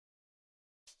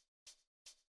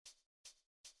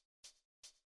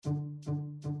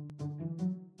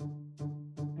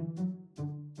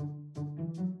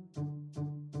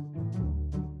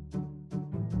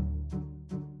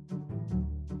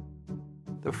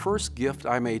The first gift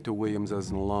I made to Williams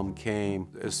as an alum came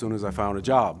as soon as I found a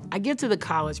job. I give to the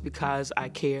college because I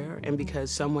care and because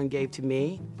someone gave to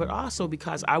me, but also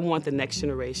because I want the next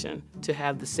generation to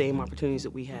have the same opportunities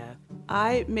that we have.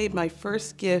 I made my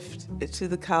first gift to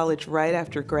the college right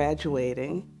after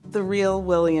graduating, the real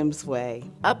Williams way.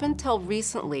 Up until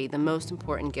recently, the most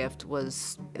important gift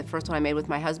was the first one I made with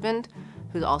my husband,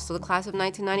 who's also the class of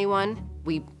 1991.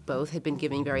 We both had been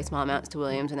giving very small amounts to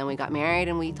Williams, and then we got married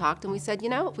and we talked and we said, you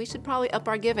know, we should probably up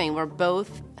our giving. We're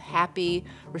both happy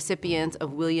recipients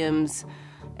of Williams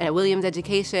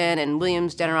education and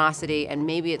Williams generosity, and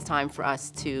maybe it's time for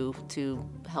us to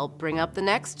help bring up the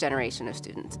next generation of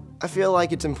students. I feel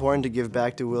like it's important to give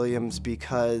back to Williams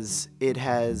because it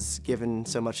has given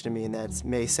so much to me, and that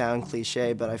may sound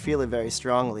cliche, but I feel it very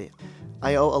strongly.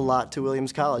 I owe a lot to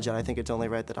Williams College, and I think it's only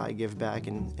right that I give back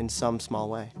in some small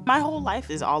way. My whole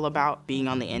life is all about being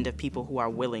on the end of people who are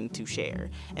willing to share.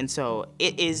 And so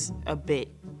it is a bit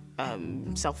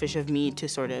selfish of me to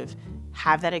sort of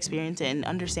have that experience and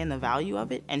understand the value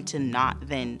of it and to not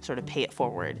then sort of pay it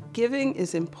forward. Giving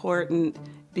is important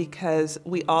because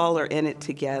we all are in it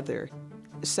together.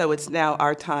 So it's now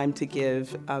our time to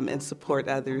give and support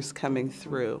others coming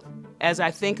through. As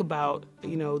I think about,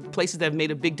 places that have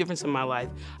made a big difference in my life,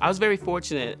 I was very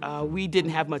fortunate. We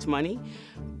didn't have much money,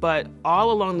 but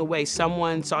all along the way,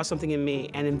 someone saw something in me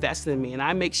and invested in me, and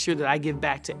I make sure that I give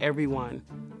back to everyone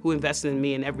who invested in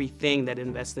me and everything that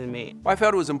invested in me. I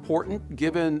felt it was important,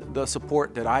 given the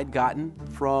support that I'd gotten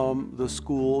from the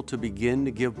school, to begin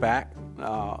to give back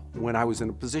when I was in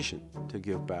a position to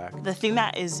give back. The thing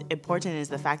that is important is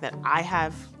the fact that I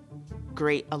have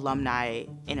great alumni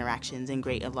interactions and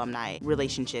great alumni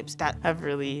relationships that have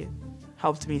really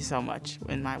helped me so much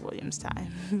in my Williams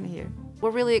time here.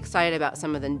 We're really excited about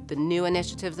some of the new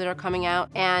initiatives that are coming out,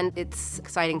 and it's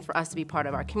exciting for us to be part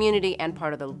of our community and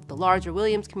part of the larger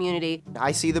Williams community.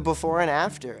 I see the before and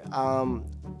after, and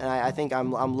I think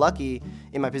I'm lucky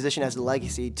in my position as a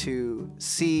legacy to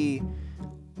see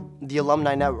the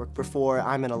Alumni Network before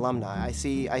I'm an alumni. I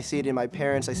see it in my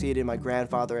parents, I see it in my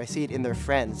grandfather, I see it in their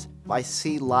friends. I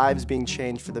see lives being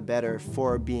changed for the better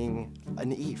for being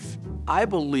an EAF. I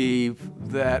believe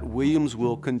that Williams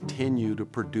will continue to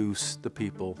produce the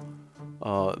people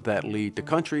that lead the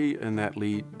country and that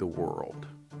lead the world.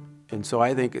 And so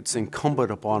I think it's incumbent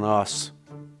upon us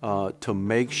to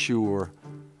make sure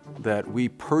that we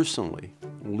personally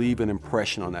leave an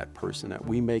impression on that person, that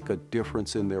we make a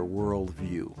difference in their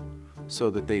worldview so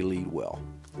that they lead well.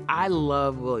 I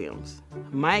love Williams.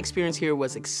 My experience here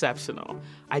was exceptional.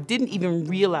 I didn't even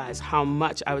realize how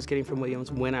much I was getting from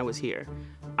Williams when I was here.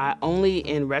 I only,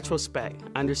 in retrospect,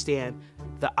 understand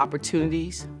the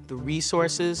opportunities, the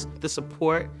resources, the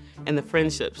support, and the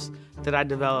friendships that I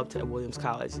developed at Williams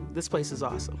College. This place is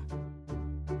awesome.